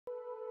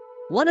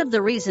One of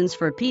the reasons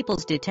for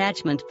people's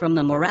detachment from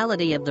the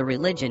morality of the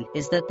religion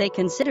is that they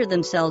consider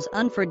themselves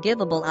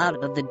unforgivable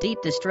out of the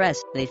deep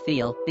distress they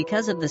feel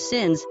because of the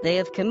sins they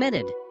have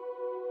committed.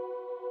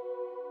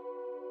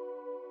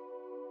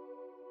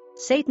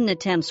 Satan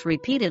attempts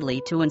repeatedly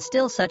to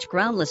instill such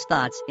groundless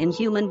thoughts in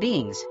human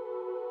beings.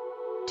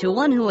 To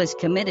one who has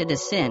committed a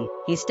sin,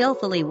 he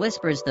stealthily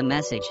whispers the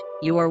message,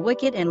 "You are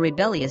wicked and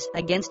rebellious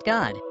against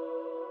God."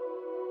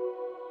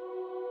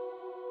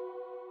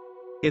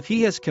 If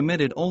he has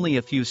committed only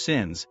a few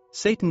sins,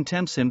 Satan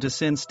tempts him to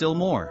sin still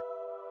more.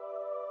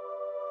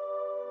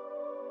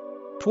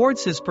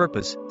 Towards his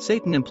purpose,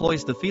 Satan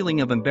employs the feeling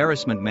of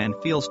embarrassment man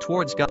feels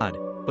towards God,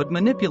 but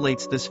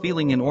manipulates this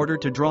feeling in order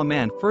to draw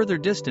man further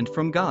distant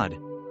from God.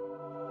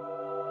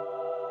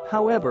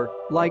 However,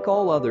 like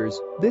all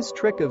others, this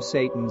trick of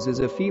Satan's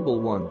is a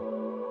feeble one.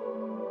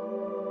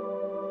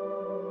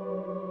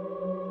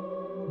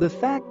 The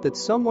fact that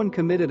someone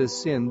committed a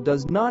sin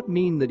does not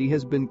mean that he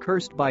has been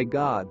cursed by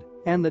God,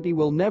 and that he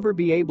will never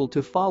be able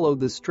to follow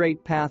the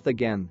straight path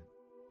again.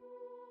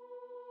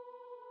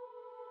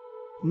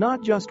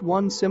 Not just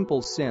one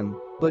simple sin,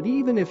 but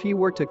even if he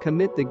were to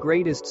commit the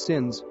greatest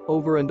sins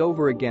over and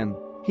over again,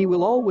 he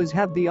will always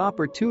have the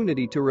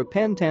opportunity to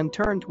repent and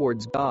turn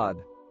towards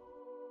God.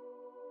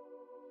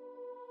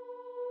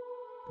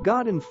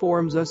 God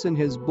informs us in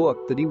his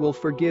book that he will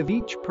forgive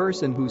each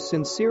person who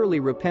sincerely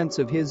repents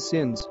of his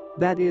sins,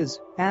 that is,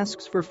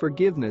 asks for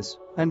forgiveness,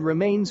 and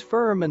remains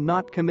firm in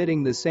not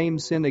committing the same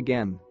sin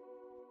again.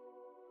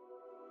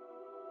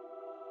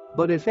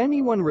 But if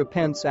anyone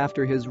repents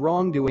after his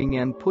wrongdoing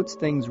and puts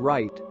things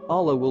right,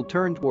 Allah will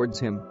turn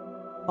towards him.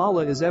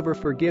 Allah is ever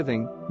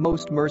forgiving,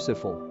 most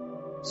merciful.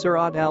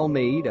 Surat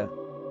Al-Ma'idah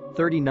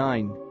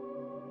 39.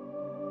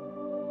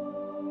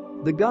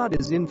 The God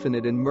is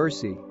infinite in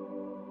mercy.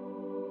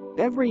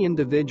 Every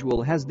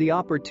individual has the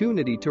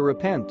opportunity to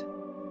repent.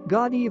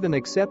 God even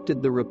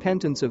accepted the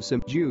repentance of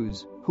some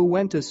Jews who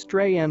went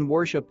astray and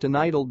worshipped an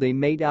idol they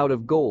made out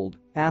of gold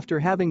after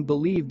having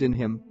believed in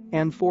him,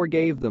 and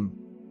forgave them.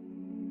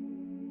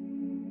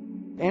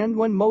 And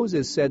when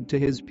Moses said to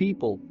his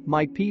people,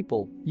 "My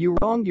people, you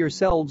wronged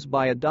yourselves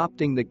by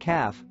adopting the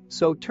calf,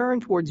 so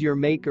turn towards your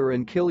Maker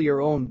and kill your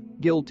own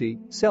guilty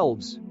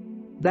selves.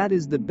 That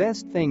is the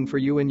best thing for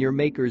you in your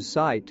Maker's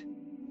sight.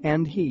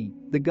 And he,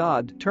 the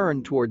God,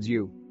 turned towards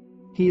you.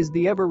 He is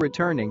the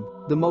ever-returning,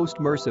 the most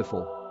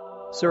merciful."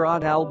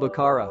 Surat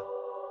Al-Baqarah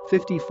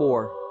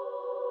 54.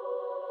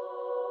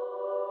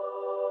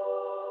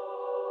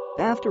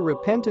 After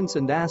repentance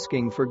and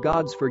asking for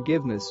God's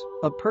forgiveness,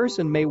 a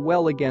person may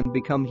well again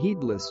become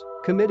heedless,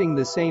 committing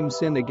the same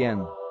sin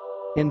again.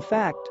 In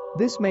fact,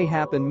 this may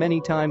happen many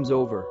times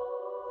over.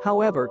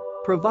 However,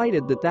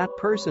 provided that that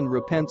person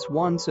repents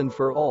once and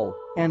for all,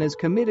 and is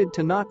committed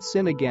to not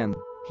sin again,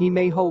 he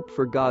may hope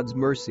for God's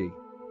mercy.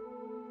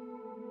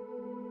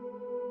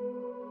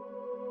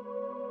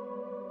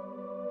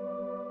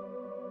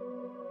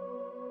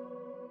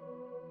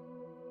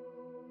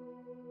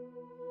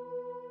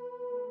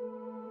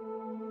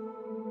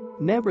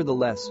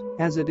 Nevertheless,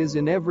 as it is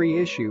in every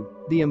issue,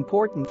 the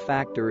important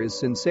factor is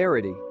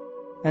sincerity.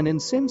 An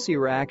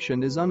insincere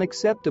action is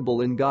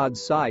unacceptable in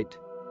God's sight.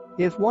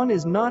 If one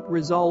is not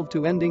resolved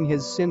to ending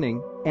his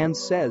sinning, and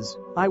says,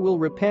 "I will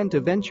repent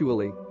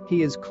eventually,"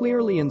 he is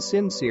clearly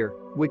insincere,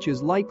 which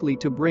is likely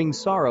to bring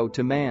sorrow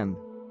to man.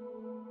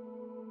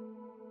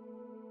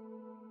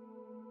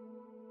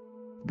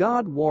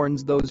 God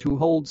warns those who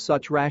hold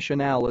such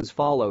rationale as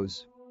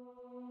follows.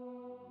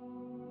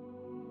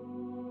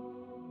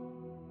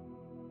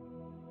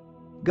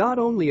 God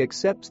only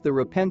accepts the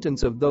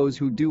repentance of those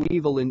who do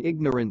evil in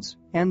ignorance,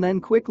 and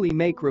then quickly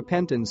make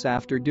repentance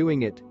after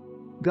doing it.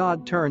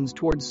 God turns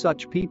towards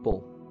such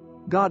people.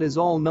 God is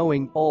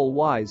all-knowing,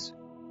 all-wise.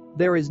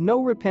 There is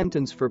no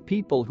repentance for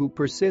people who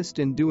persist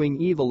in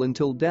doing evil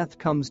until death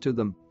comes to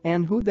them,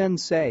 and who then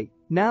say,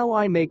 "Now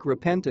I make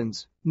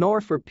repentance,"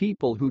 nor for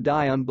people who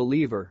die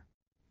unbeliever.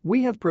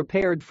 We have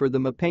prepared for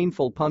them a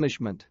painful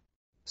punishment.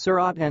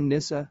 Surat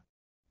An-Nisa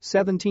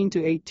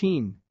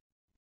 17-18.